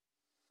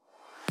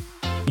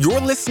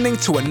You're listening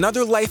to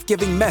another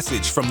life-giving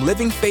message from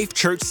Living Faith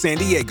Church San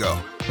Diego.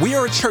 We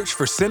are a church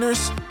for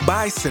sinners,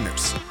 by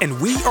sinners, and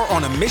we are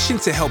on a mission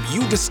to help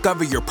you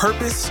discover your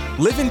purpose,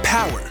 live in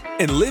power,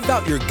 and live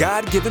out your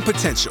God-given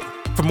potential.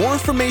 For more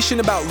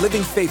information about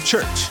Living Faith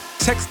Church,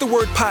 text the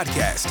word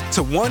podcast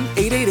to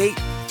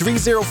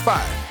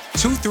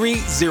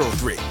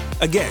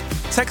 1-888-305-2303. Again,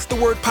 text the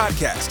word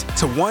podcast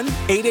to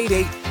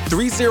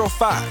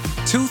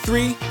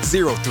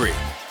 1-888-305-2303.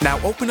 Now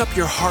open up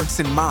your hearts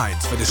and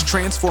minds for this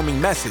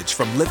transforming message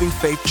from Living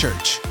Faith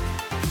Church.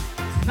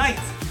 Tonight,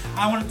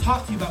 I want to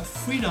talk to you about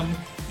freedom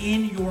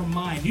in your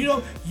mind. You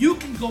know, you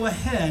can go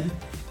ahead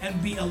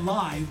and be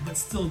alive, but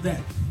still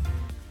dead.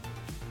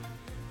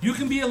 You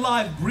can be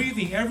alive,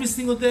 breathing every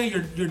single day.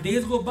 Your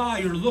days go by,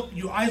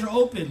 your eyes are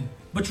open,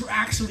 but you're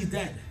actually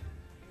dead.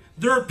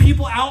 There are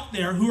people out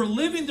there who are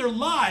living their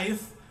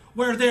life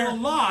where they're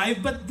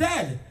alive, but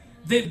dead.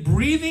 They're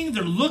breathing,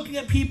 they're looking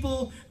at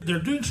people, they're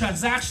doing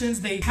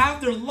transactions, they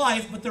have their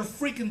life, but they're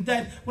freaking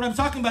dead. What I'm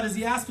talking about is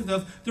the aspect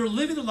of they're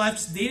living their life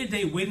just day to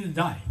day, waiting to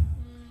die.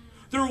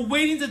 They're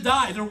waiting to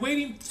die. They're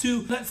waiting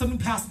to let something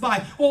pass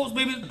by. Oh,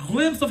 maybe a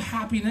glimpse of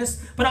happiness,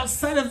 but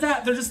outside of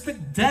that, they're just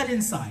like dead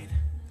inside.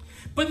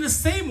 But in the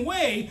same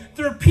way,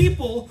 there are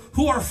people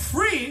who are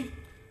free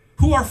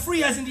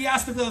as in the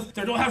aspect of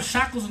they don't have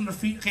shackles on their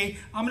feet. Okay,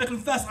 I'm going to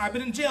confess, I've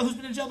been in jail. Who's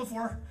been in jail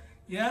before?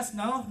 Yes,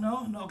 no,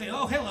 okay,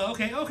 oh, hello,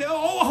 okay,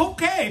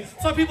 okay.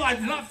 Some people I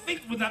did not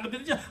think would not have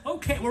been in jail.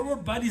 Okay, we're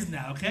buddies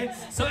now, okay?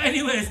 So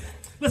anyways,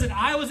 listen,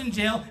 I was in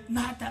jail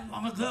not that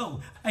long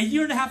ago. A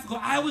year and a half ago,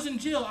 I was in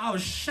jail. I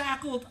was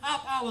shackled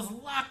up. I was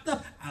locked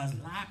up.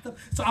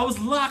 So I was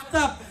locked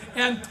up,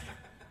 and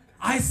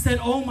I said,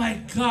 oh my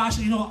gosh,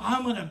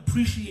 I'm going to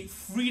appreciate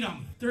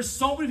freedom. There's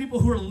so many people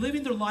who are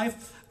living their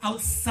life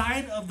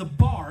outside of the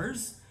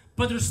bars,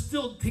 but they're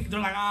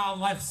like,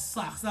 life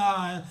sucks.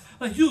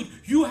 Like,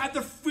 you had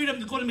the freedom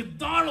to go to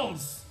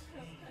McDonald's.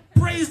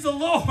 Praise the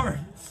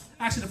Lord.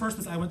 Actually, the first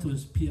place I went to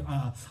was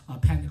Panda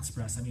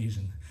Express. I'm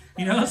Asian.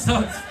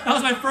 So that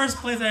was my first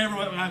place I ever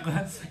went. My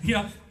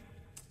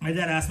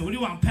dad asked me, what do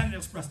you want? Panda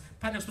Express.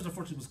 Panda Express,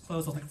 unfortunately, was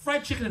closed. I was like,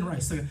 fried chicken and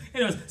rice. So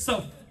anyways,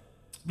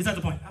 besides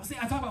the point. I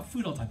talk about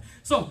food all the time.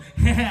 So,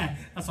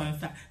 that's why I'm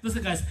fat.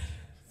 Listen, guys,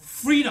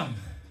 freedom.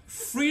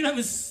 Freedom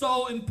is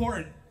so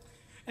important.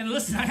 And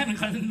listen, I haven't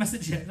gotten the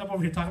message yet. I'm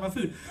over here talking about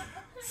food.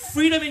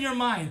 Freedom in your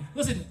mind.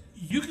 Listen,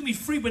 you can be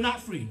free but not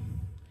free.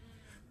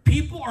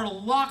 People are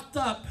locked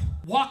up,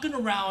 walking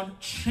around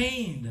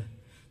chained.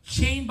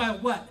 Chained by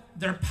what?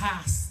 Their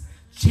past.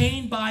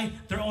 Chained by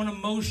their own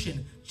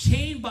emotion.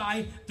 Chained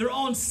by their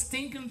own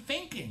stinking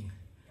thinking.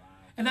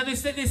 And then they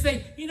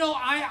say,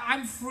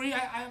 I'm free.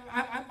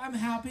 I'm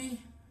happy.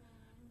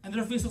 And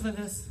their face looks like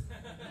this.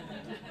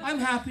 I'm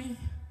happy.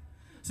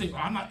 Say,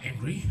 I'm not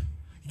angry.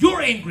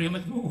 You're angry. I'm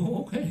like,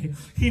 oh, okay.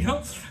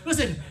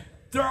 Listen,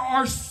 there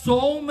are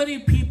so many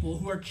people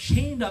who are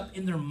chained up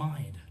in their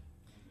mind.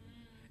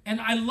 And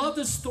I love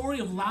the story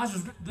of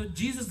Lazarus.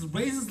 Jesus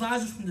raises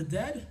Lazarus from the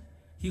dead.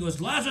 He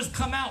goes, Lazarus,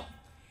 come out.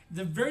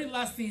 The very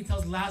last thing he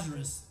tells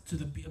Lazarus in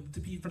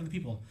front of the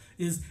people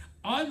is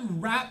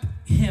unwrap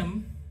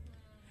him,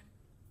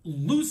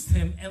 loose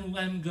him, and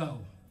let him go.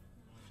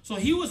 So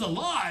he was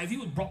alive. He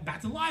was brought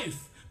back to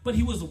life. But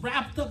he was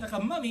wrapped up like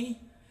a mummy.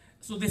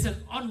 So they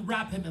said,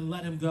 unwrap him and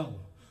let him go.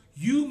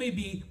 You may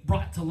be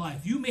brought to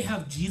life. You may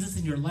have Jesus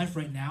in your life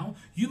right now.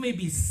 You may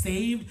be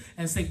saved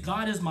and say,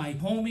 God is my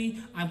homie.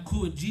 I'm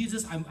cool with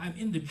Jesus. I'm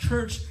in the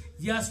church.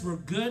 Yes, we're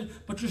good.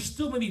 But you're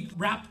still maybe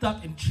wrapped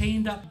up and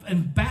chained up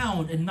and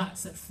bound and not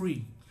set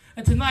free.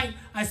 And tonight,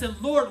 I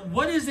said, Lord,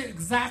 what is it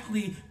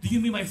exactly do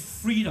you mean by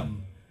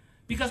freedom?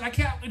 Because I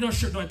can't,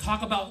 sure, do I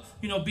talk about,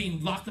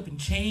 being locked up in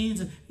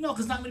chains? No,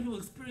 because not many people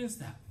experience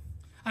that.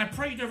 I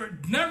pray you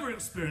never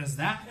experience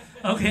that.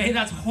 Okay,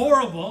 that's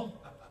horrible.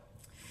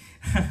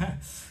 That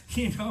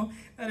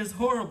is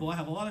horrible. I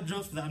have a lot of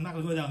jokes for that. I'm not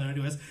going to go down there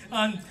anyways.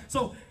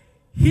 So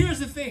here's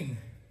the thing.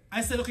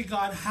 I said, okay,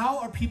 God, how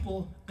are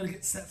people going to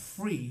get set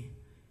free?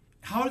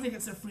 How do they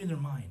get set free in their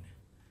mind?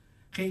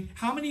 Okay,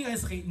 how many of you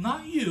guys,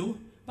 not you,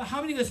 but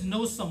how many of you guys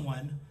know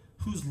someone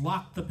who's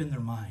locked up in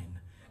their mind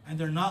and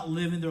they're not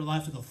living their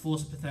life to the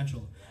fullest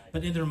potential,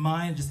 but in their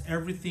mind, just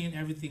everything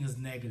is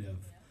negative.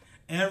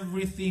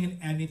 Everything and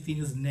anything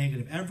is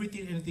negative.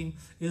 Everything and anything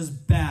is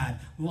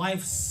bad.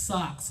 Life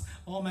sucks.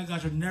 Oh my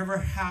gosh, I'm never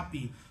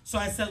happy. So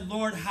I said,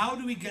 Lord, how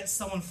do we get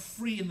someone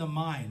free in the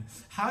mind?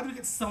 How do we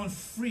get someone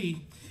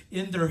free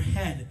in their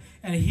head?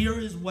 And here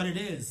is what it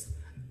is.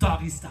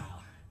 Doggy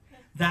style.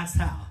 That's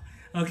how.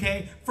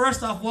 Okay?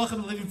 First off,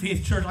 welcome to Living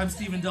Faith Church. I'm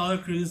Stephen Dela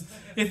Cruz.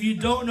 If you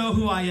don't know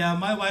who I am,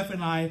 my wife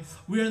and I,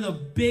 we are the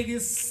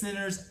biggest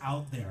sinners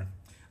out there.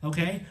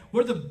 Okay?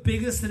 We're the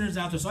biggest sinners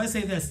out there. So I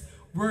say this.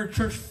 We're a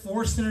church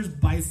for sinners,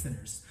 by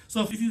sinners.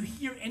 So if you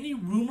hear any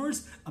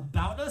rumors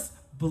about us,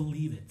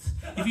 believe it.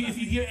 If you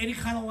hear any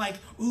kind of like,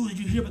 ooh, did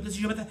you hear about this,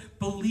 did you hear about that?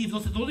 Believe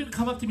it. Don't even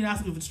come up to me and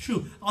ask me if it's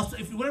true.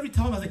 Whatever you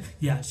tell me, I'll say,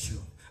 yeah, it's true.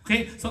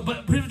 Okay? So,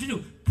 but here's what you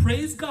do.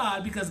 Praise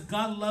God because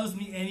God loves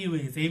me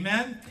anyways.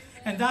 Amen?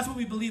 And that's what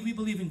we believe. We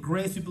believe in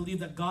grace. We believe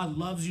that God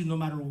loves you no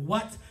matter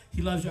what.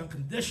 He loves you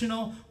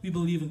unconditional. We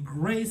believe in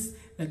grace,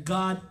 that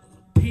God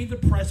paid the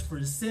price for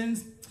his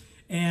sins,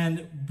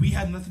 and we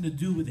have nothing to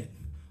do with it.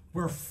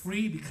 We're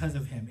free because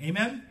of him.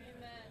 Amen? Amen.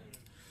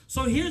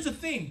 So here's the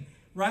thing,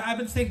 right? I've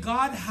been saying,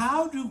 God,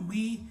 how do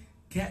we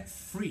get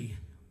free?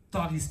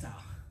 Doggy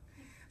style.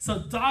 So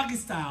doggy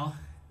style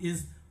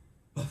is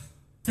woof.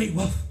 Say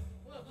woof.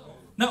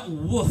 Not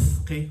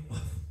woof, okay?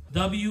 Woof.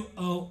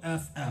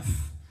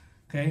 W-O-F-F.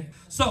 Okay?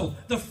 So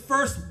the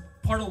first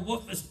part of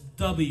woof is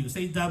W.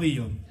 Say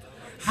W.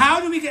 How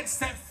do we get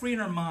set free in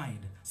our mind?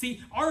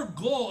 See, our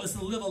goal is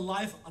to live a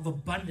life of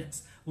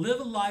abundance. Live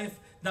a life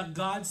that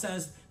God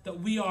says that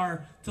we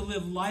are to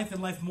live life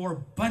and life more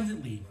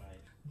abundantly.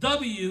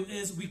 W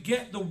is we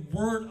get the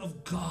word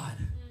of God.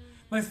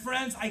 My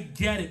friends, I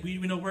get it.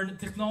 We're in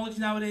technology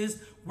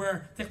nowadays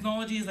where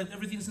technology is like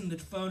everything's in the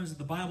phone,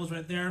 the Bible's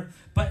right there.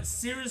 But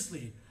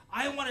seriously,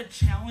 I want to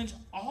challenge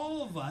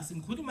all of us,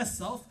 including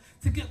myself,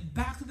 to get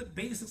back to the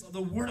basics of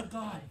the Word of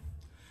God.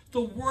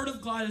 The Word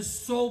of God is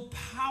so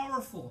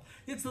powerful.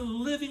 It's a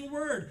living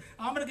Word.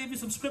 I'm going to give you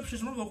some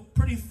scriptures. I'm going to go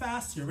pretty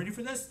fast here. Ready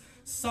for this?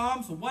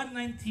 Psalms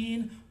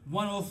 119,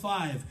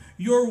 105.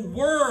 Your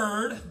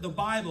Word, the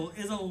Bible,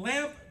 is a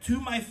lamp to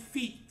my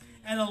feet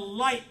and a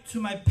light to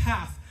my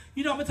path.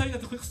 I'm going to tell you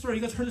guys a quick story.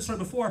 You guys heard this story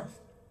before.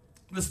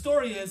 The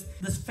story is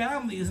this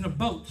family is in a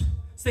boat.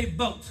 Say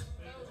boat.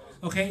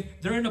 Okay?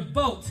 They're in a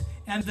boat,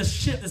 and the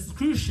ship, this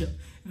cruise ship,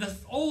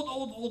 this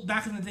old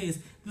back in the days,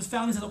 this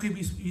family said, okay,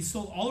 we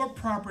sold all our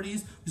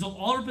properties, we sold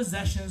all our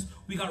possessions,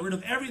 we got rid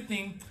of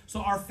everything,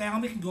 so our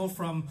family can go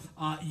from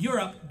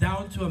Europe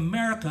down to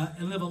America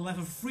and live a life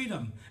of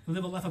freedom, and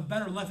live a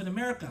better life in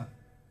America.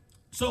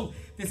 So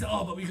they said,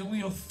 but we can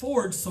only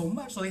afford so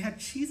much. So they had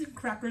cheese and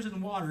crackers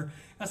and water.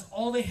 That's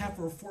all they had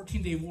for a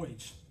 14-day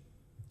voyage.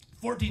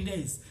 14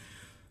 days.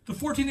 The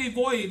 14-day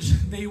voyage,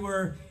 they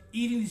were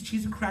eating these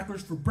cheese and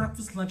crackers for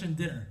breakfast, lunch, and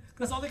dinner.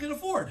 That's all they could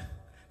afford.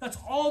 That's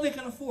all they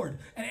can afford.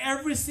 And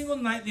every single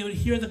night, they would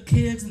hear the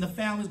kids and the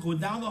families going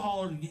down the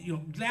hall,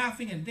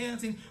 laughing and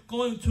dancing,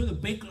 going to the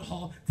banquet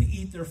hall to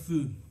eat their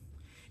food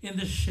in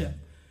this ship.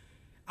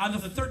 On the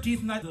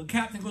 13th night, the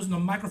captain goes in the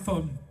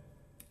microphone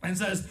and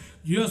says,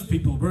 yes,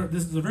 people,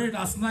 this is the very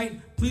last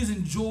night. Please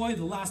enjoy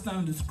the last night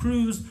on this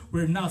cruise.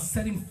 We're now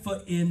setting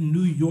foot in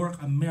New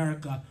York,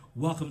 America.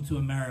 Welcome to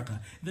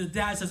America. The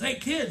dad says, hey,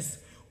 kids,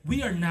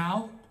 we are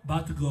now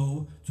about to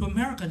go to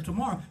America, and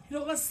tomorrow,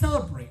 let's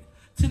celebrate.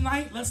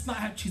 Tonight, let's not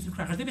have cheese and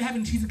crackers. They've been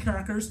having cheese and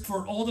crackers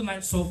for all the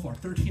nights so far,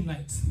 13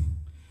 nights.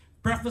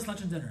 Breakfast,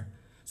 lunch, and dinner.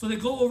 So they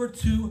go over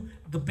to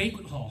the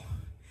banquet hall.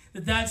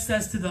 The dad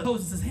says to the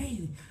host,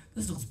 hey,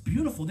 this looks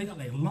beautiful. They got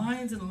like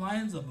lines and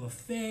lines of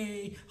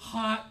buffet,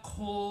 hot,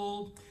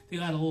 cold. They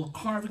got a little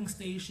carving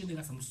station. They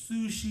got some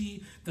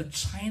sushi. The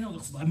china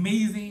looks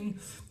amazing.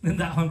 I'm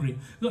that hungry.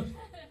 Look,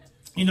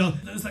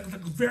 it's like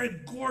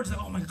very gorgeous.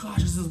 Like, oh my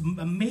gosh, this is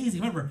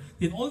amazing. Remember,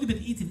 they've only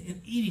been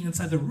eating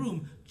inside the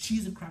room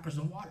cheese and crackers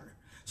and water.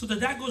 So the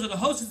dad goes to the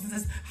hostess and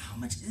says, how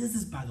much is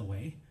this, by the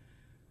way?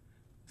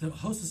 The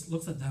hostess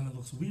looks at them and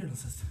looks weird and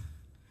says,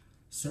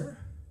 sir,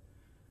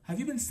 have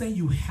you been saying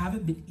you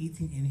haven't been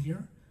eating in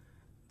here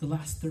the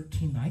last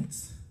 13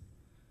 nights?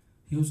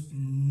 He goes,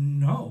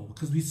 no,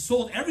 because we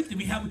sold everything.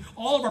 We have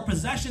all of our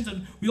possessions,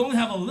 and we only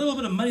have a little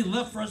bit of money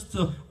left for us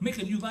to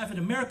make a new life in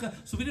America,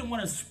 so we didn't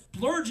want to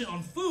splurge it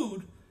on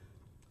food.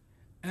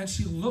 And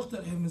she looked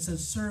at him and said,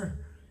 sir,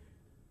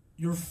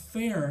 your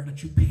fare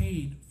that you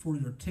paid for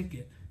your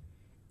ticket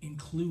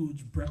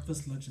includes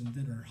breakfast, lunch, and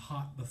dinner,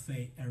 hot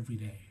buffet every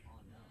day.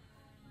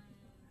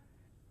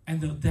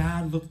 And the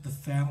dad looked at the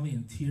family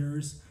in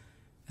tears,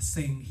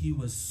 saying he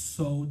was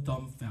so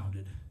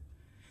dumbfounded.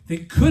 They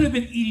could have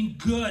been eating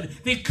good.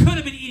 They could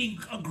have been eating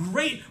a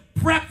great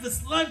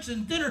breakfast, lunch,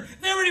 and dinner.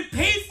 They already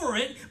paid for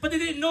it, but they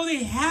didn't know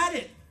they had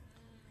it.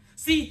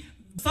 See,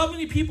 so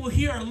many people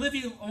here are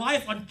living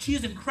life on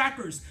cheese and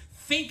crackers,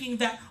 thinking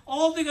that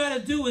all they got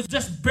to do is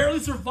just barely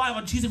survive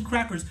on cheese and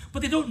crackers,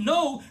 but they don't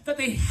know that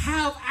they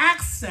have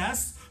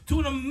access to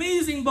an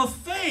amazing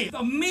buffet,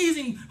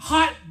 amazing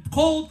hot,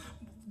 cold,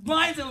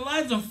 lines and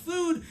lines of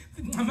food.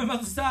 I'm about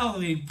to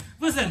salivate.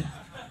 Listen,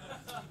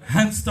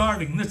 I'm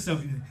starving.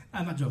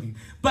 I'm not joking.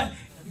 But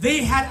they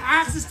had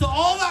access to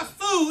all that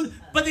food,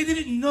 but they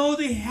didn't know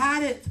they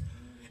had it.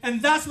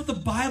 And that's what the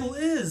Bible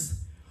is.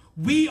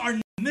 We are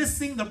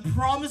missing the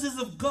promises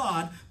of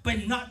God by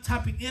not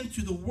tapping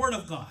into the Word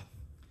of God.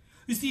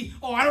 You see,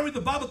 I don't read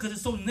the Bible because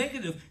it's so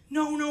negative.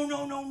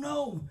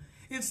 No.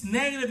 It's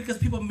negative because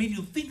people made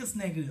you think it's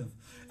negative.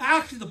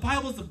 Actually, the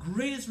Bible is the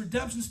greatest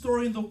redemption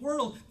story in the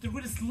world, the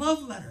greatest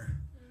love letter.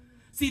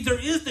 See, there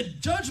is the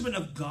judgment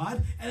of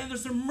God, and then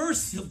there's the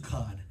mercy of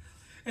God.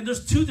 And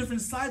there's two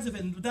different sides of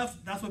it, and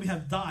that's why we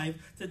have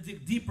Dive to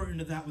dig deeper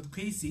into that with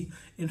Casey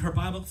in her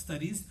Bible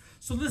studies.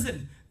 So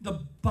listen, the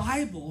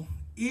Bible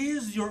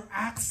is your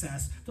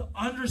access to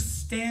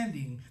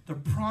understanding the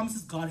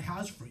promises God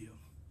has for you.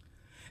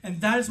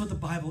 And that is what the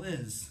Bible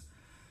is.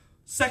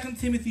 2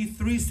 Timothy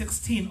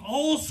 3:16,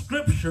 all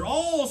scripture,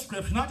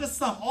 not just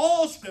some,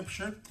 all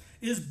scripture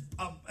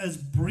is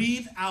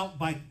breathed out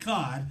by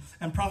God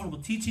and profitable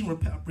teaching,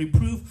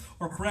 reproof,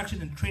 or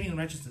correction, and training in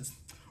righteousness.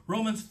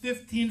 Romans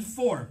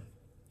 15:4.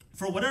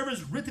 For whatever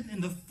is written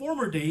in the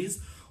former days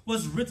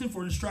was written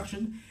for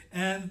instruction,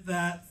 and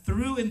that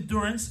through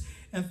endurance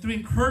and through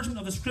encouragement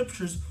of the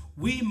scriptures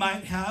we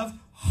might have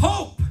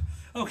hope.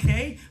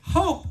 Okay?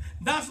 Hope.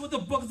 That's what the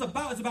book is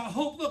about. It's about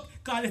hope. Look,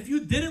 God, if you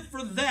did it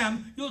for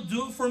them, you'll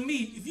do it for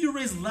me. If you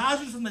raise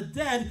Lazarus from the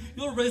dead,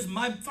 you'll raise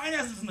my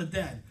finances from the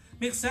dead.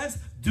 Makes sense?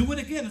 Do it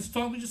again. It's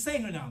what we're just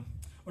saying right now.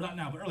 Or not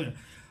now, but earlier.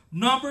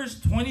 Numbers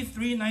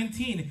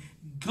 23:19.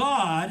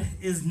 God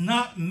is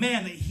not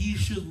man that he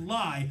should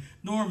lie,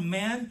 nor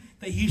man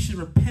that he should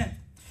repent.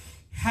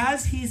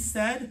 Has he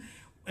said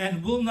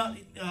and will not,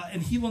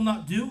 and he will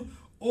not do?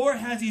 Or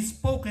has he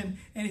spoken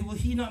and will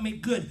he not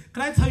make good?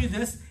 Can I tell you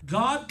this?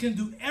 God can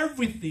do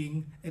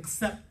everything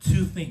except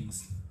two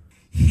things.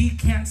 He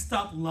can't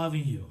stop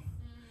loving you.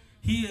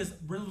 He is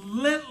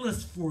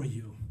relentless for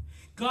you.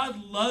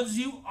 God loves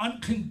you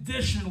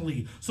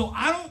unconditionally. So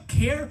I don't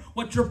care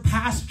what your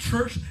past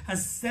church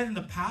has said in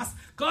the past.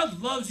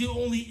 God loves you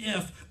only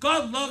if.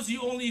 God loves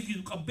you only if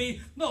you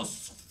obey. No,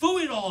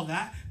 fooey all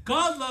that.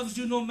 God loves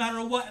you no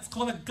matter what. It's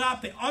called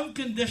agape,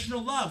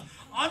 unconditional love.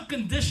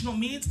 Unconditional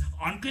means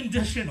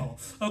unconditional.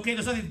 Okay,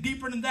 there's nothing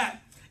deeper than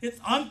that. It's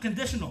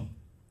unconditional.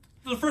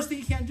 So the first thing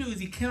he can't do is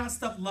he cannot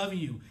stop loving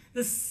you.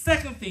 The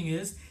second thing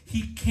is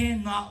he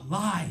cannot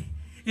lie.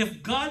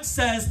 If God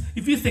says,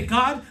 if you say,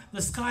 God,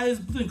 the sky is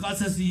blue, and God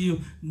says to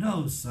you,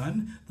 no,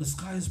 son, the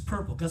sky is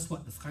purple. Guess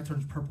what? The sky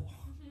turns purple.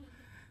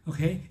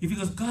 Okay? If he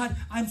goes, God,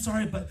 I'm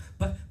sorry, but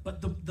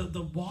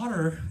the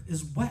water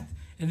is wet.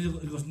 And he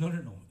goes, no,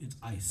 it's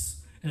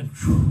ice. And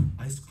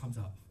ice comes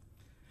out.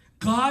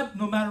 God,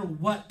 no matter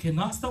what,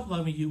 cannot stop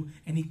loving you,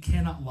 and he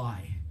cannot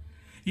lie.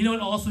 You know what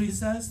also he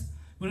says?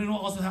 You know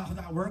also how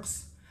that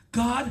works?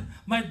 God,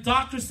 my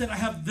doctor said I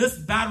have this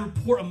bad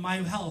report of my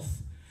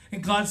health.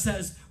 And God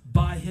says,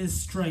 by his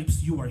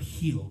stripes you are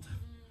healed.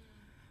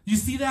 You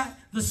see that?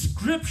 The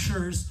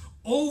scriptures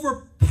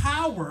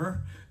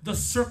overpower the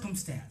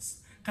circumstance.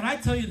 Can I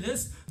tell you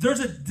this? There's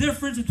a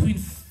difference between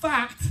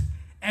fact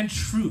and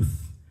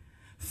truth.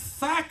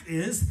 Fact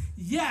is,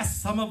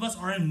 yes, some of us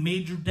are in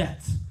major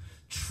debt.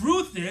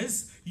 Truth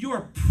is, you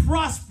are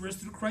prosperous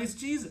through Christ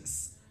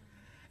Jesus.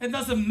 It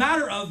doesn't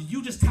matter of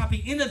you just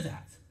tapping into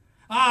that.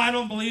 I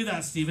don't believe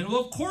that, Stephen.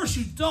 Well, of course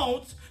you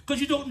don't,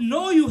 because you don't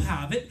know you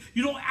have it.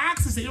 You don't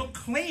access it. You don't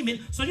claim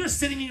it. So you're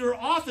sitting in your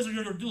office or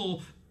your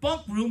little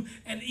bunk room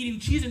and eating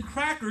cheese and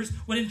crackers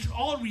when in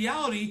all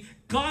reality,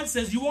 God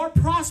says you are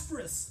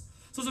prosperous.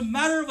 So it's a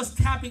matter of us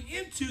tapping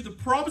into the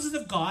promises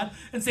of God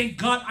and saying,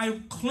 God,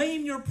 I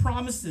claim your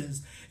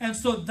promises. And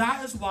so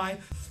that is why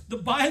the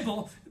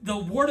Bible, the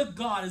Word of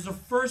God, is the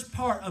first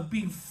part of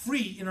being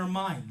free in our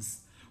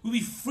minds. We'll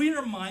be free in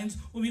our minds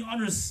when we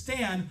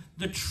understand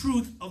the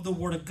truth of the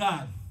Word of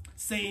God.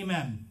 Say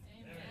amen.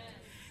 Amen.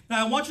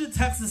 Now, I want you to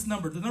text this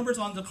number. The number is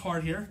on the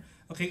card here.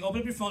 Okay,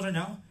 open up your phones right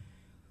now.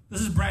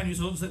 This is brand new,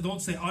 so don't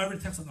say, oh, I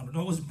already texted that number.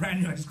 No, it was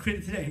brand new. I just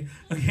created it today.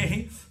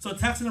 Okay, so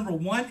text the number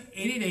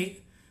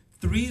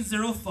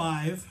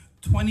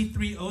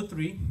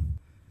 1-888-305-2303.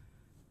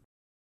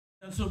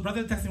 And so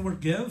rather than texting the word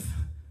give,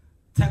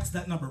 text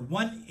that number,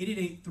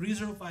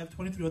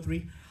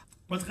 1-888-305-2303.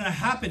 What's going to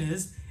happen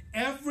is,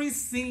 every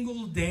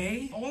single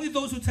day, only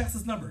those who text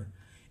this number.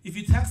 If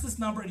you text this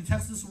number and you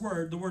text this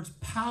word, the word's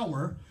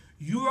power,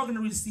 you are going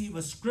to receive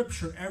a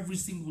scripture every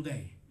single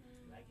day.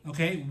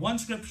 Okay? One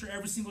scripture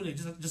every single day.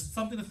 Just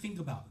something to think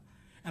about.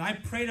 And I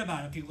prayed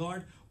about it. Okay,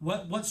 Lord,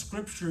 what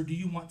scripture do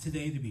you want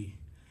today to be?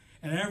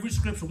 And every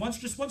scripture,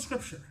 just one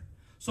scripture.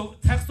 So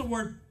text the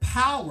word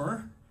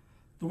power,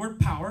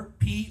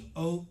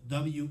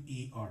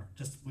 P-O-W-E-R,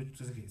 just in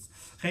case.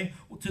 Okay?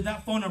 To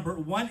that phone number,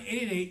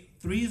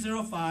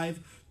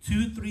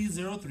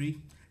 1-888-305-2303.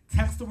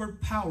 Text the word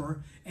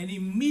power, and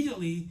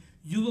immediately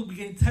you will be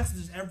getting text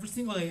messages every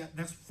single day.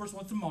 That's the first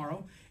one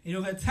tomorrow. And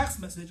you'll get a text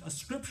message, a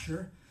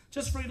scripture,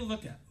 just for you to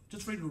look at,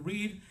 just for you to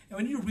read. And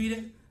when you read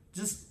it,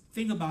 just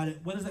think about it.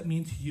 What does that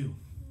mean to you?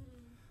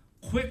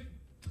 Quick,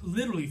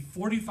 literally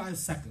 45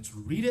 seconds.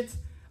 Read it.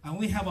 I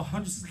only have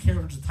 160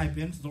 characters to type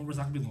in, so don't worry, it's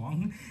not going to be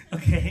long.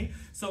 Okay?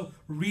 So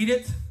read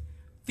it.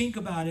 Think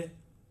about it.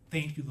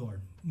 Thank you,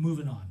 Lord.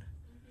 Moving on.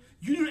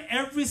 You do it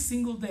every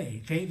single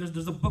day. Okay?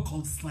 There's a book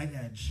called Slight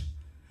Edge.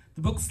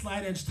 The book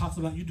Slight Edge talks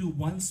about you do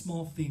one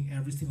small thing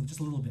every single,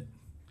 just a little bit.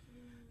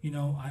 You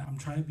know, I'm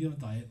trying to be on a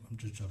diet. I'm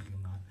just joking,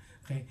 I'm not.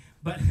 Okay?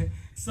 But,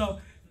 so,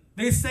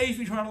 they say if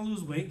you try to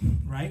lose weight,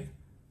 right,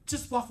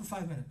 just walk for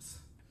 5 minutes.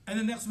 And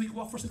then next week,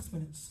 walk for 6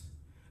 minutes.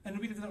 And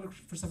the week after that,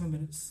 for 7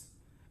 minutes.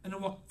 And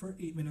then walk for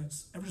 8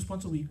 minutes. Just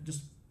once a week,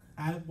 just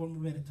add 1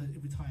 more minute to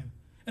every time.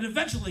 And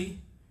eventually,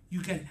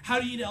 you can. How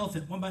do you eat an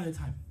elephant? One bite at a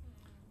time.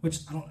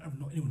 Which I don't ever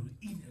know anyone who would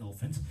eat an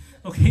elephant.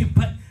 Okay,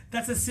 but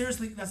that's a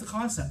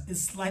concept.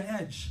 It's Slight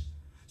Edge.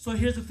 So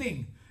here's the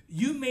thing.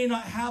 You may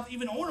not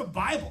even own a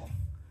Bible.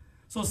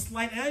 So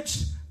Slight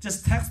Edge,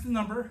 just text the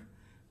number,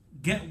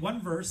 get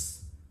one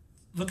verse,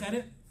 look at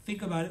it,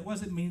 think about it. What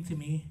does it mean to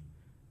me?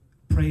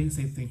 Pray and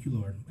say, thank you,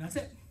 Lord. That's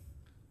it.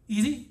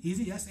 Easy?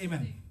 Easy? Yes?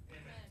 Amen.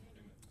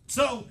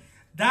 So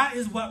that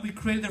is what we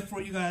created there for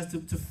you guys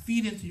to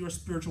feed into your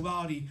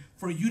spirituality,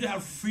 for you to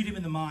have freedom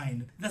in the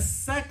mind. The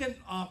second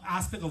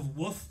aspect of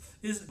woof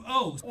is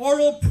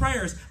oral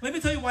prayers. Let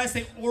me tell you why I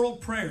say oral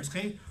prayers,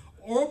 okay?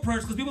 Oral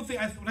prayers, because people think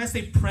when I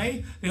say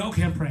pray, they go,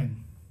 okay, I'm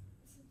praying.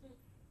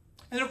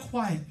 And they're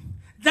quiet.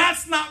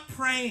 That's not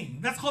praying.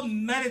 That's called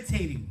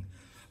meditating.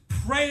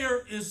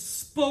 Prayer is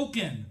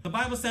spoken. The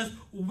Bible says,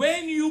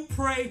 when you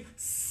pray,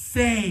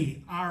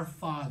 say, Our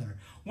Father.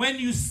 When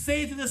you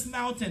say to this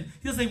mountain,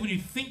 he doesn't say when you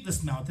think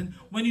this mountain,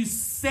 when you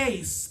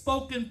say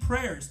spoken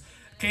prayers.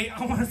 Okay,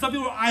 some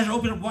people's eyes are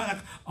open and wide,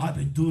 like, I've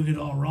been doing it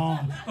all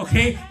wrong.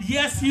 Okay,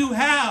 yes you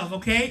have.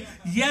 Okay,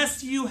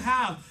 yes you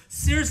have.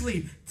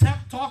 Seriously,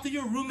 talk to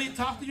your roommate,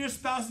 talk to your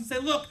spouse, and say,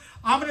 look,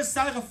 I'm going to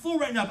sound like a fool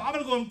right now, but I'm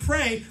going to go and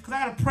pray because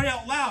I got to pray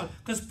out loud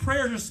because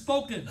prayers are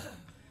spoken.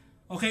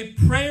 Okay,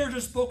 prayers are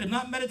spoken,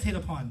 not meditate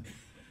upon.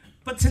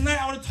 But tonight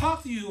I want to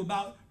talk to you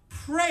about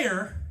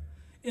prayer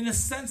in the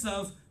sense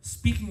of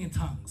speaking in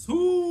tongues.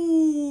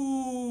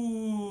 Ooh,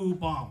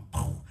 bomb.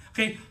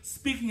 Okay,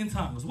 speaking in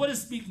tongues. What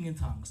is speaking in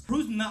tongues?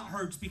 Who's not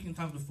heard speaking in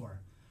tongues before?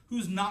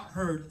 Who's not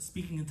heard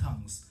speaking in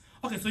tongues?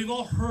 Okay, so you've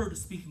all heard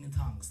speaking in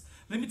tongues.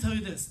 Let me tell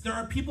you this. There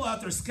are people out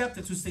there,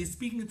 skeptics, who say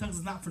speaking in tongues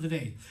is not for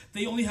today.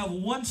 They only have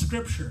one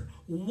scripture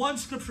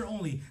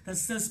only, that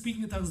says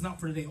speaking in tongues is not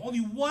for today. Only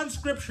one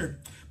scripture.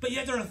 But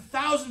yet there are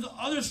thousands of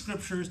other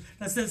scriptures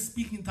that says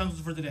speaking in tongues is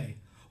for today.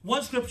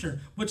 One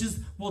scripture, which is,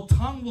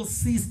 tongue will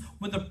cease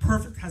when the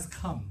perfect has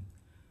come.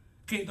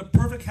 Okay, the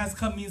perfect has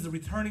come means the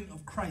returning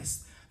of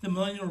Christ, the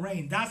millennial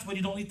reign. That's when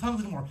you don't need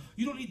tongues anymore.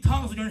 You don't need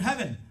tongues when you're in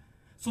heaven.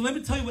 So let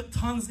me tell you what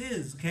tongues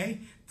is, okay?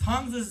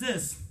 Tongues is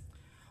this.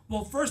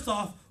 Well, first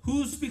off,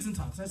 who speaks in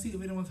tongues? I see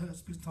if anyone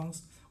speaks in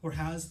tongues or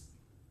has.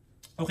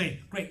 Okay,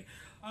 great.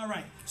 All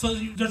right. So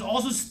there's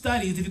also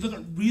studies. If you look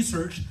at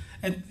research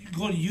and you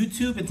go to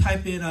YouTube and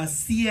type in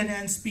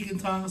CNN speak in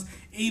tongues,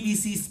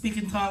 ABC speak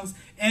in tongues,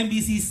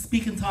 NBC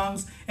speak in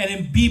tongues, and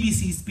then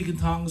BBC speak in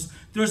tongues.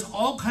 There's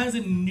all kinds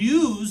of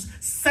news,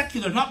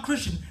 secular, not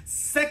Christian,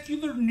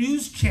 secular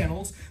news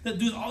channels that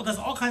does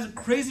all kinds of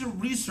crazy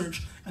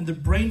research on the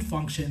brain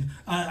function.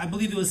 I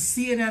believe it was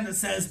CNN that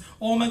says,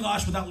 oh my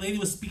gosh, when that lady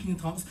was speaking in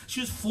tongues,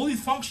 she was fully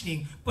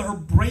functioning, but her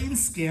brain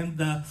scan,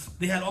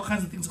 they had all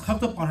kinds of things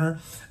hooked up on her.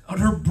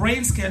 Her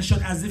brain scan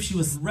showed as if she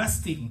was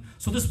resting.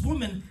 So this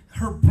woman,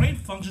 her brain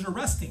functions are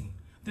resting.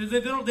 They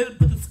didn't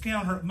put the scan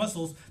on her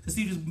muscles to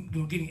see if she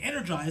was getting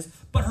energized,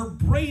 but her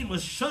brain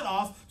was shut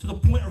off to the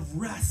point of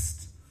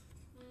rest.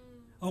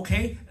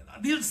 Okay?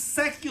 These are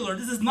secular.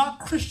 This is not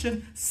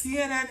Christian.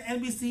 CNN,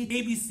 NBC,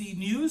 ABC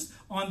News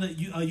on the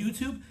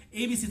YouTube.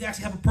 ABC, they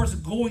actually have a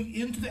person going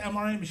into the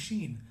MRI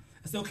machine.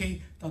 I say,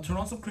 okay, I'll turn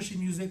on some Christian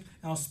music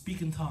and I'll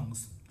speak in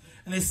tongues.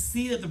 And they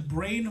see that the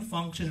brain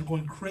functions are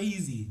going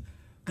crazy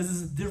because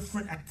it's a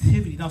different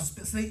activity. Now,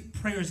 say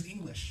prayers in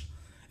English,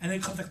 and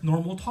it comes like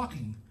normal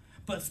talking.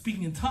 But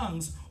speaking in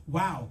tongues,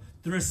 wow,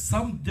 there are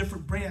some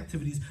different brain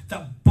activities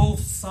that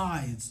both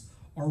sides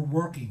are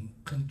working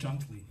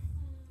conjunctly.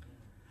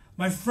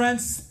 My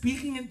friends,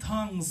 speaking in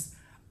tongues,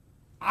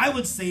 I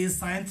would say, is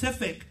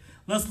scientific.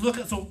 Let's look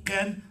at, so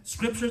again,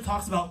 Scripture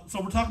talks about,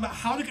 so we're talking about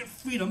how to get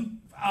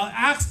freedom.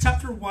 Acts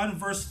chapter 1,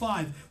 verse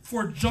 5.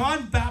 For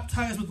John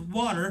baptized with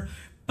water,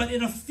 but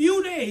in a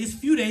few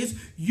days,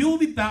 you will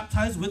be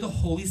baptized with the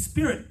Holy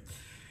Spirit.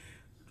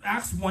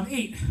 Acts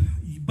 1:8.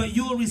 But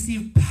you will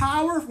receive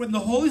power when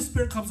the Holy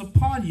Spirit comes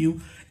upon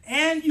you,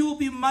 and you will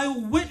be my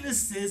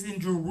witnesses in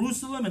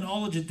Jerusalem and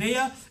all of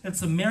Judea and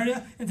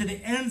Samaria and to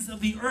the ends of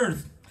the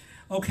earth.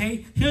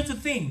 Okay, here's the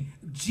thing.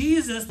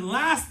 Jesus, the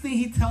last thing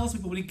he tells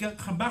people when he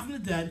come back from the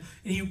dead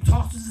and he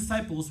talks to his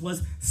disciples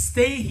was,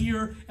 stay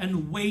here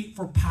and wait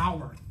for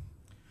power.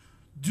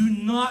 Do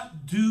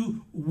not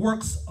do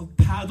works of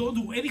power. Don't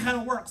do any kind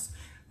of works.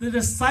 The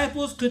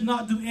disciples could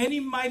not do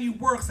any mighty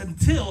works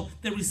until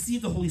they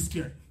received the Holy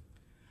Spirit.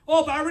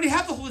 Oh, but I already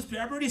have the Holy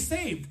Spirit. I'm already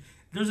saved.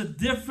 There's a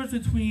difference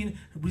between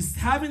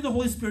having the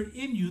Holy Spirit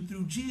in you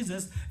through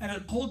Jesus and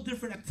a whole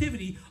different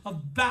activity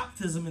of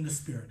baptism in the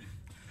Spirit.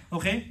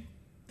 Okay?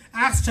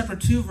 Acts chapter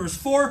 2, verse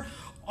 4.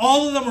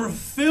 All of them were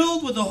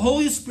filled with the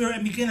Holy Spirit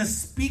and began to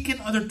speak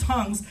in other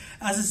tongues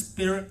as the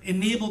Spirit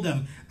enabled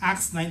them.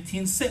 Acts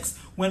 19:6.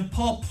 When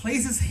Paul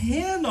placed his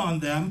hand on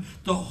them,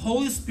 the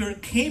Holy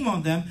Spirit came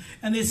on them,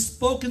 and they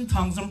spoke in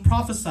tongues and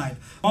prophesied.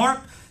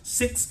 Mark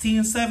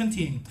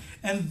 16:17.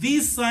 And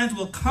these signs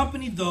will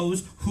accompany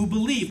those who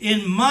believe.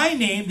 In my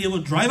name they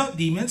will drive out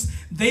demons.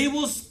 They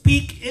will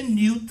speak in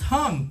new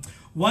tongue.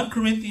 1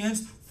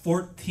 Corinthians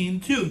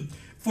 14:2.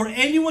 For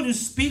anyone who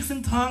speaks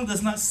in tongues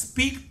does not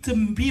speak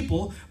to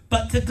people,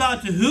 but to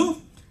God. To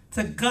who?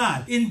 To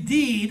God.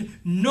 Indeed,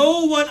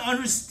 no one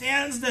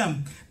understands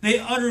them. They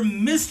utter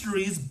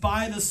mysteries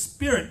by the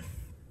Spirit.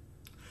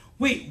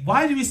 Wait,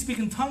 why do we speak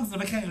in tongues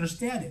if I can't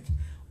understand it?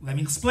 Let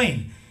me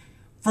explain.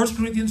 1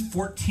 Corinthians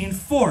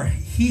 14:4.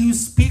 He who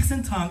speaks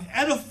in tongues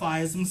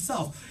edifies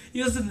himself.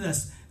 You listen to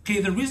this. Okay,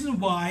 the reason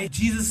why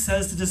Jesus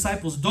says to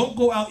disciples, don't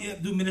go out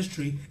yet do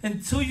ministry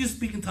until you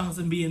speak in tongues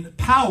and be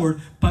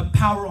empowered by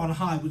power on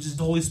high, which is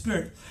the Holy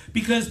Spirit.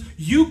 Because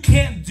you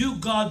can't do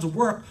God's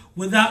work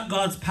without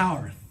God's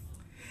power.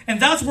 And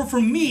that's where, for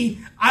me,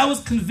 I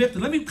was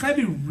convicted. Can I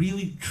be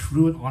really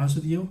true and honest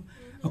with you?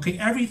 Okay,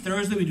 every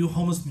Thursday we do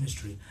homeless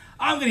ministry.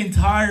 I'm getting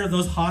tired of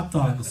those hot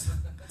dogs.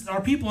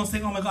 Our people are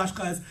saying, oh my gosh,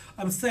 guys,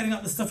 I'm setting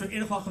up this stuff for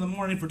 8 o'clock in the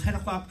morning, for 10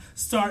 o'clock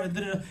start,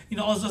 and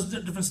all this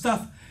different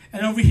stuff.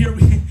 And over here,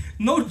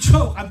 no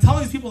joke, I'm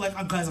telling these people, like,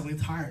 oh, guys, I'm getting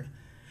tired.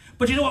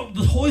 But you know what?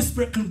 The Holy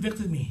Spirit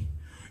convicted me.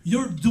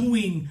 You're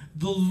doing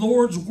the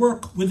Lord's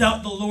work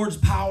without the Lord's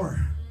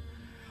power.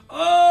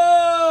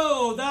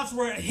 Oh, that's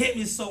where it hit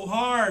me so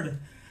hard.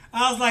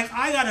 I was like,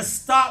 I got to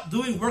stop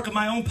doing work in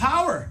my own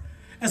power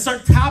and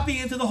start tapping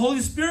into the Holy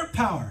Spirit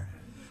power.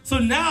 So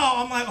now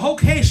I'm like,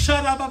 okay,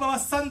 shut up,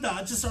 sanda.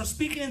 I just start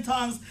speaking in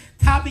tongues,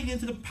 tapping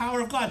into the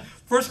power of God.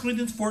 1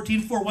 Corinthians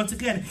 14:4, once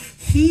again,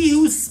 he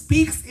who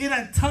speaks in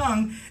a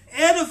tongue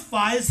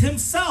edifies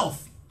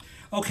himself.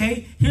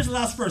 Okay, here's the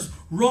last verse,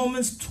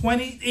 Romans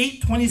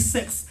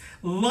 28:26.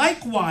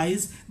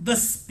 Likewise, the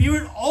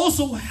Spirit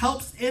also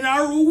helps in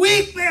our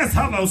weakness.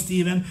 Hello,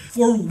 Stephen.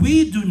 For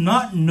we do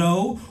not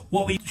know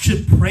what we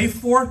should pray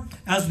for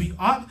as we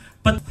ought,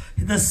 but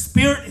the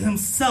Spirit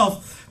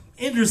himself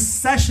makes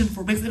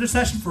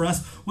intercession for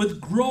us with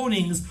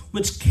groanings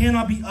which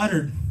cannot be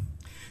uttered.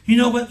 You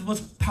know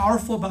what's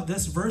powerful about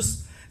this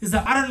verse is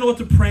that I don't know what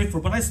to pray for,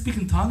 but I speak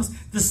in tongues.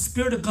 The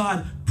Spirit of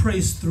God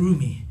prays through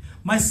me.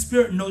 My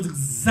spirit knows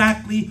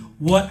exactly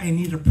what I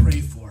need to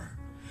pray for.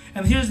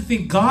 And here's the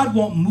thing, God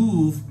won't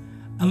move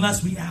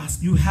unless we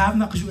ask. You have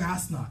not because you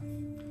ask not.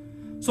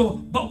 So,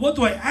 but what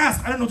do I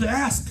ask? I don't know what to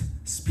ask.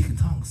 Speak in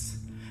tongues.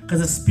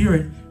 Because the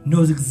Spirit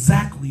knows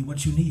exactly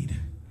what you need.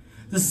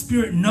 The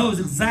Spirit knows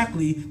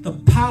exactly the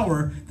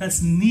power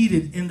that's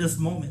needed in this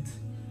moment.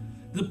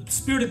 The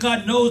Spirit of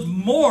God knows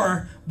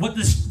more what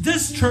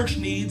this church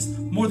needs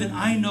more than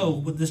I know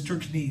what this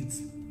church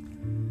needs.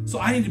 So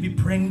I need to be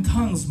praying in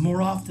tongues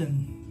more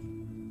often.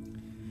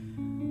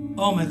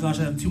 Oh my gosh,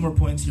 I have 2 more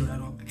points here. I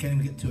can't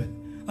even get to it.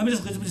 Let me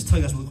just tell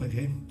you guys really quick,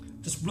 okay?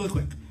 Just really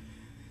quick.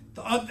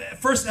 The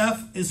first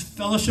F is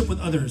fellowship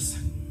with others.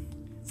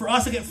 For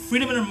us to get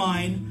freedom in our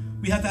mind,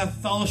 we have to have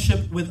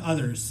fellowship with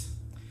others.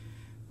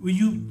 When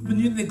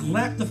you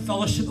neglect the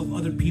fellowship of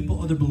other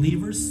people, other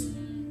believers,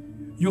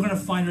 you're going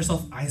to find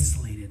yourself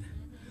isolated.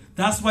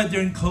 That's why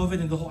during COVID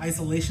and the whole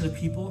isolation of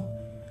people,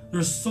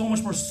 there's so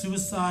much more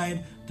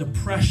suicide,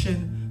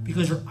 depression,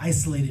 because you're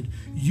isolated.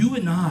 You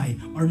and I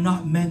are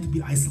not meant to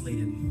be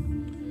isolated.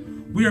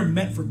 We are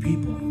meant for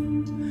people.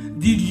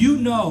 Did you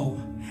know,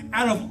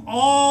 out of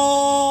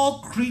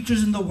all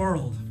creatures in the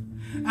world,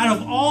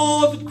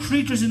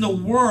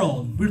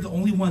 we're the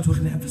only ones who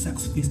can have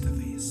sex face to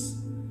face.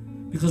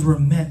 Because we're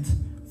meant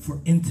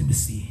for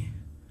intimacy.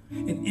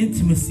 And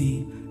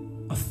intimacy,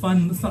 it's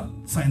not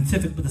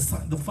scientific, but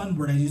the fun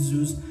word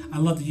I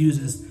love to use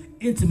is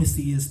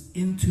intimacy is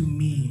into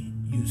me,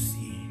 you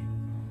see.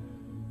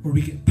 Where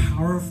we get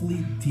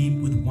powerfully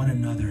deep with one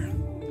another.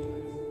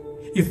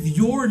 If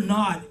you're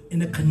not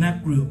in a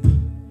connect group,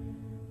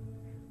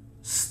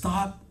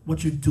 stop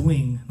what you're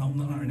doing. No,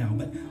 not right now,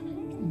 but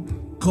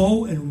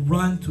go and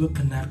run to a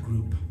connect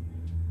group.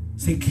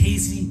 Say,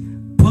 Casey,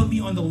 put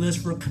me on the list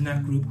for a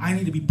connect group. I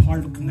need to be part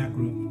of a connect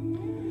group.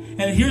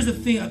 And here's the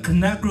thing, a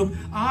connect group,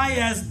 I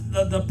as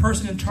the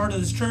person in charge of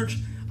this church,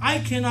 I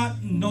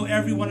cannot know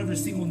every one of their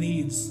single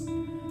needs.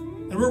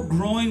 And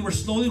we're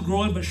slowly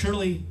growing, but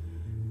surely.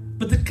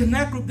 But the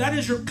connect group, that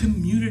is your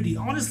community.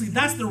 Honestly,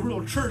 that's the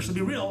real church, to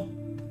be real.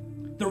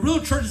 The real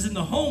church is in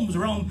the homes,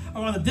 around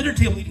the dinner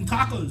table eating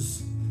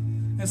tacos.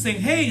 And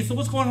saying, hey, so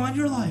what's going on in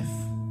your life?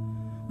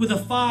 With a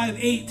 5,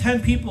 8,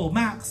 10 people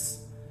max.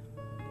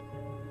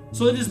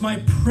 So it is my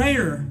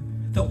prayer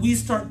that we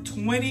start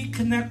 20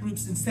 connect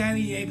groups in San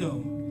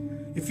Diego.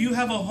 If you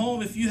have a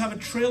home, if you have a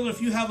trailer,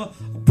 if you have a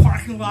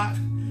parking lot,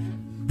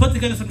 put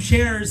together some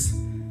chairs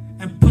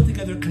and put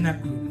together a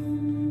connect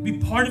group. Be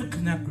part of a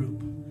connect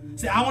group.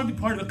 Say, I want to be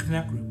part of a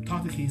connect group.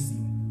 Talk to Casey.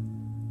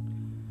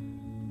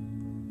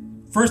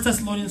 1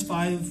 Thessalonians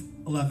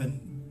 5:11.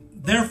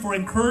 Therefore,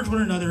 encourage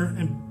one another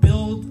and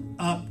build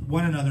up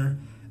one another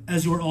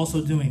as you are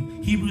also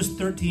doing. Hebrews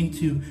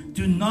 13:2.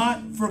 Do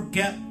not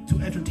forget to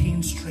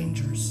entertain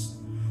strangers,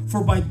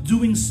 for by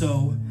doing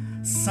so,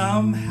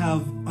 some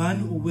have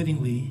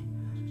unwittingly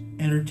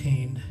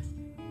entertained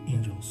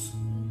angels.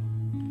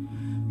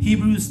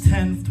 Hebrews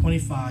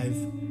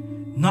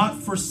 10:25.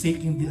 Not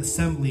forsaking the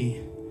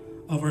assembly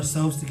of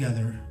ourselves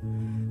together,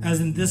 as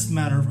in this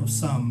matter of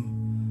some,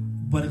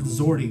 but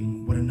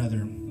exhorting one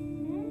another.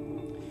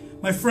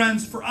 My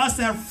friends, for us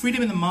to have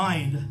freedom in the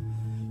mind,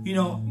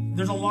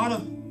 there's a lot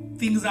of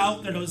things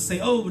out there that say,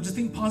 oh, just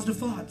think positive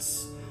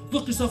thoughts.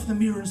 Look yourself in the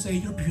mirror and say,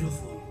 you're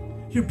beautiful.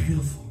 You're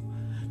beautiful.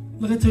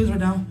 Look, I tell you right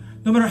now,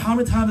 no matter how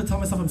many times I tell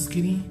myself I'm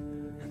skinny,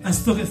 I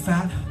still get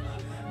fat.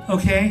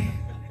 Okay?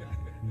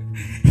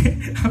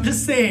 I'm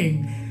just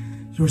saying,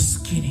 you're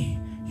skinny.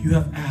 You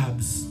have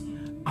abs.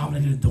 I'm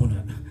gonna get a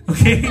donut.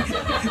 Okay?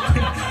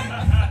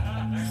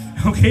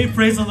 Okay,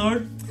 praise the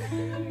Lord.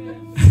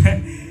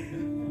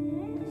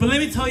 But let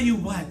me tell you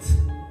what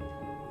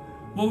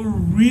will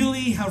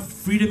really have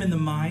freedom in the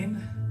mind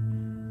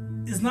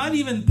is not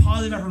even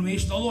positive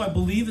affirmations, although I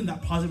believe in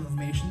that positive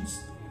affirmations.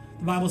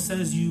 The Bible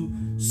says you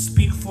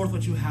speak forth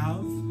what you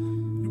have.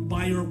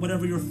 By your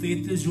whatever your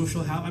faith is, you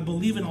shall have. I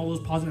believe in all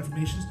those positive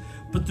affirmations.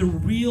 But the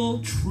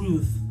real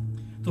truth,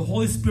 the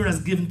Holy Spirit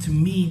has given to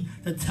me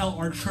to tell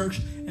our church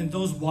and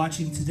those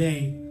watching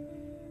today,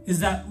 is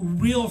that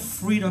real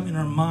freedom in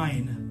our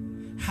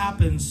mind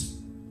happens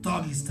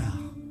doggy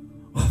style.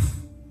 Oof.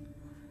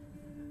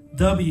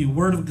 W,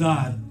 Word of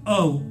God.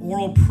 O,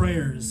 oral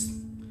prayers,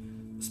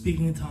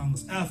 speaking in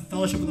tongues. F,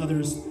 fellowship with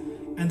others.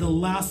 And the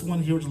last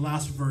one here, the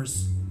last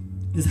verse,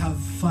 is have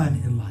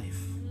fun in life.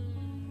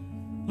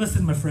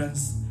 Listen, my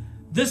friends,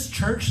 this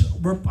church,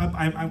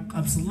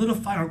 I'm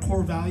solidifying our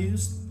core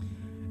values,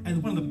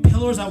 and one of the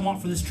pillars I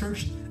want for this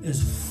church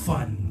is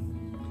fun.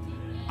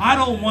 I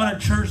don't want a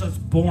church that's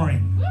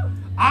boring.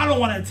 I don't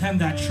want to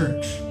attend that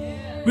church.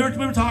 We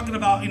were talking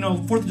about,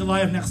 4th of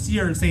July of next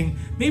year and saying,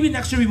 maybe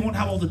next year we won't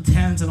have all the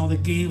tents and all the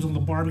games and the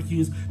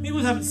barbecues. Maybe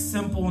we'll have it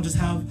simple and just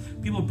have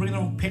people bring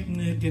their own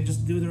picnic and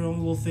just do their own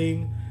little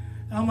thing.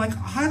 And I'm like,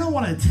 I don't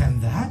want to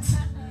attend that.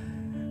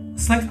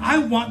 It's like, I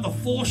want the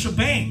full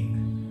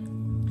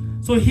shebang.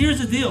 So here's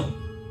the deal.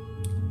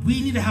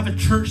 We need to have a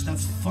church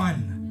that's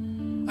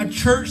fun. A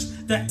church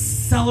that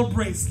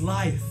celebrates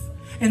life.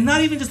 And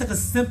not even just like a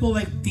simple,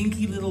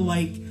 dinky little,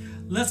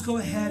 let's go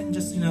ahead and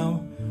just,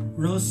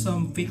 roast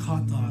some fake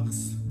hot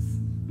dogs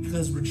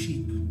because we're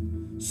cheap.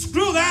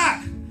 Screw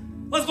that!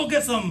 Let's go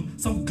get some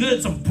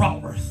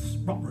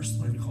bratwurst,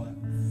 whatever you call it.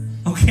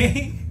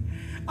 Okay?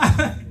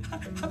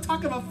 I'm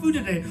talking about food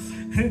today.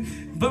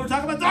 But we're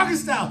talking about doggy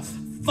style.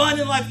 Fun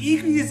in life.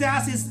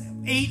 Ecclesiastes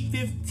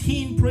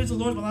 8:15, praise the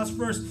Lord, my last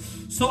verse.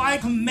 So I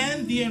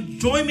commend the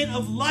enjoyment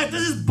of life.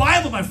 This is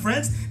Bible, my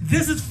friends.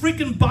 This is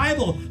freaking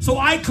Bible. So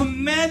I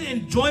commend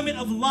enjoyment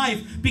of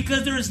life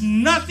because there is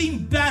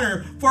nothing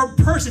better for a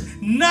person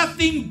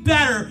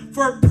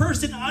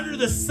under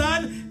the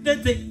sun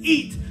than to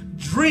eat,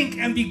 drink,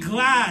 and be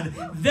glad.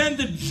 Then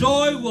the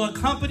joy will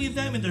accompany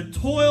them in their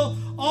toil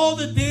all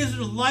the days of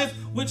their life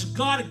which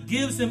God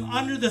gives them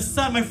under the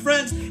sun. My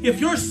friends, if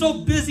you're so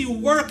busy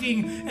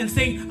working and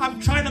saying, I'm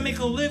trying to make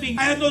a living,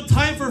 I have no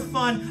time for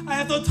fun, I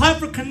have no time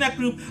for connect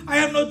group, I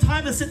have no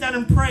time to sit down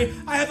and pray,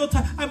 I have no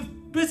time,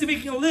 I'm busy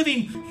making a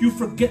living, you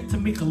forget to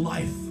make a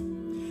life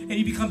and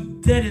you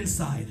become dead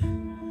inside.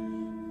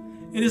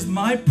 It is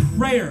my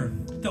prayer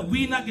that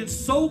we not get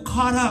so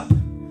caught up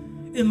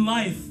in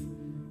life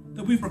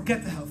that we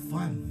forget to have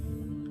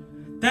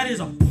fun. That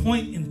is a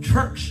point in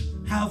church.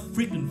 Have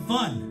freaking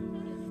fun.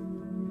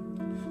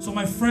 So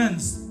my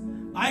friends,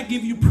 I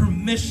give you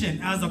permission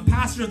as a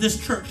pastor of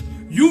this church.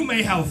 You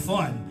may have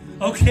fun.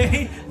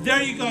 Okay?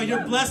 There you go.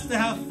 You're blessed to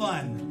have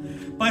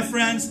fun. My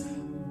friends,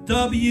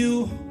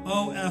 WOFF.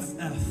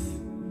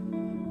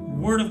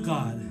 Word of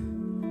God.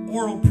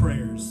 Oral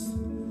prayers.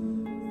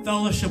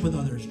 Fellowship with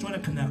others. Join a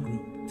connect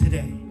group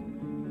today.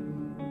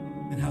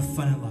 And have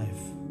fun in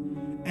life.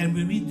 And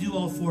when we do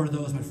all four of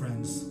those, my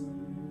friends,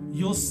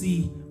 you'll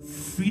see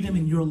freedom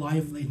in your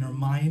life, in your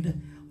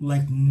mind,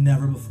 like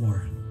never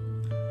before.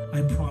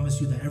 I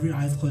promise you that. Every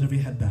eye is closed, every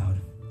head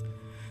bowed.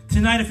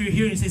 Tonight, if you're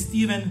here and you say,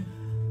 Stephen,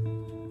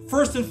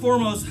 first and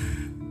foremost,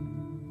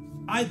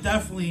 I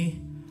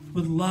definitely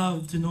would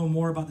love to know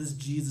more about this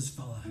Jesus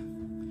fella.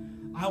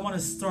 I want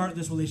to start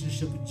this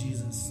relationship with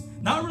Jesus.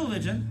 Not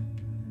religion,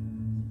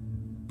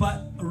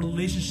 but a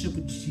relationship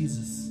with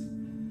Jesus.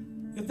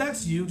 If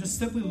that's you, just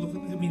simply look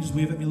at me and just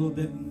wave at me a little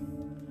bit.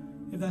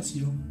 If that's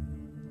you,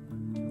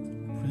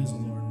 praise the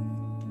Lord.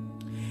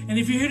 And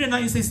if you're here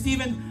tonight, you say,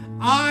 Stephen,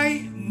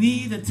 I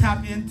need to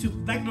tap into,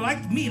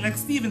 like me, like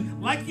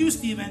Stephen, like you,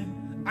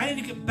 Stephen, I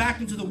need to get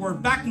back into the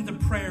Word, back into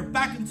prayer,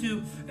 back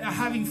into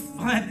having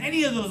fun,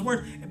 any of those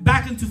words,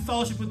 back into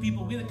fellowship with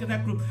people, with a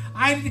connect group.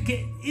 I need to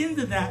get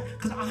into that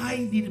because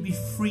I need to be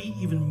free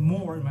even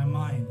more in my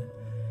mind.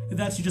 If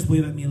that's you, just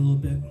wave at me a little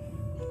bit.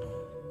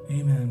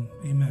 Amen,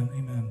 amen,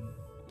 amen.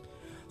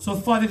 So,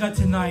 Father God,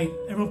 tonight,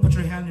 everyone put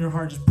your hand in your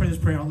heart. Just pray this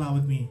prayer out loud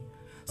with me.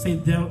 Say,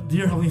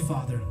 Dear Heavenly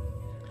Father,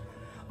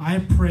 I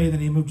pray in the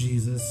name of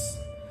Jesus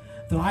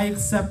that I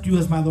accept you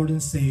as my Lord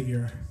and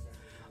Savior.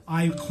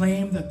 I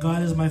claim that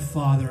God is my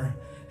Father,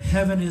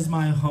 heaven is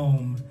my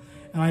home,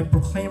 and I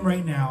proclaim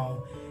right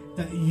now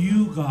that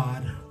you,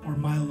 God, are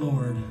my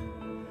Lord.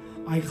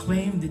 I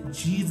claim that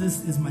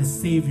Jesus is my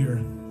Savior,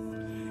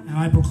 and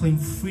I proclaim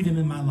freedom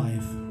in my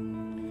life.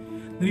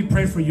 Let me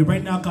pray for you.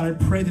 Right now, God,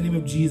 I pray in the name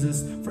of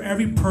Jesus for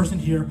every person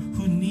here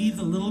who needs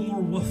a little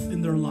more woof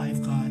in their life,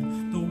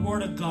 God. The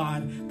Word of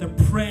God, the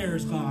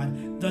prayers,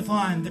 God, the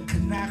fun, the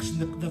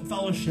connection, the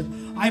fellowship.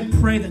 I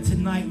pray that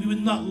tonight we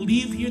would not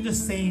leave here the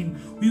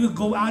same. We would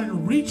go out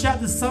and reach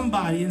out to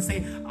somebody and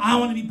say, I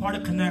want to be part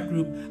of Connect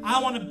Group.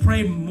 I want to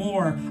pray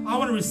more. I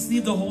want to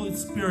receive the Holy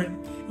Spirit.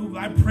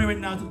 I pray right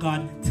now to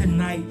God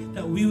tonight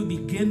that we would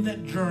begin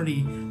that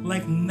journey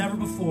like never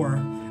before.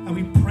 And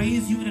we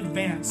praise you in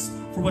advance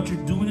for what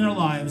you're doing in our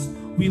lives.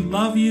 We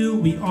love you.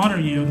 We honor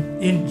you.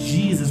 In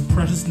Jesus'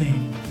 precious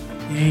name.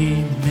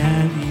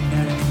 Amen,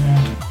 amen,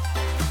 amen.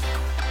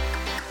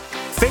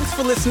 Thanks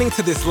for listening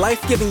to this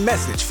life-giving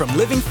message from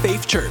Living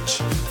Faith Church.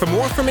 For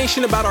more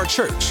information about our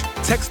church,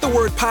 text the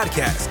word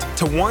podcast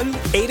to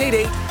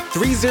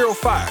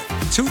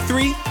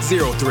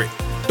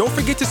 1-888-305-2303. Don't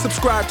forget to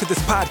subscribe to this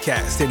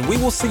podcast, and we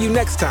will see you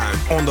next time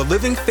on the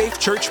Living Faith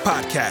Church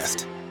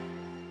podcast.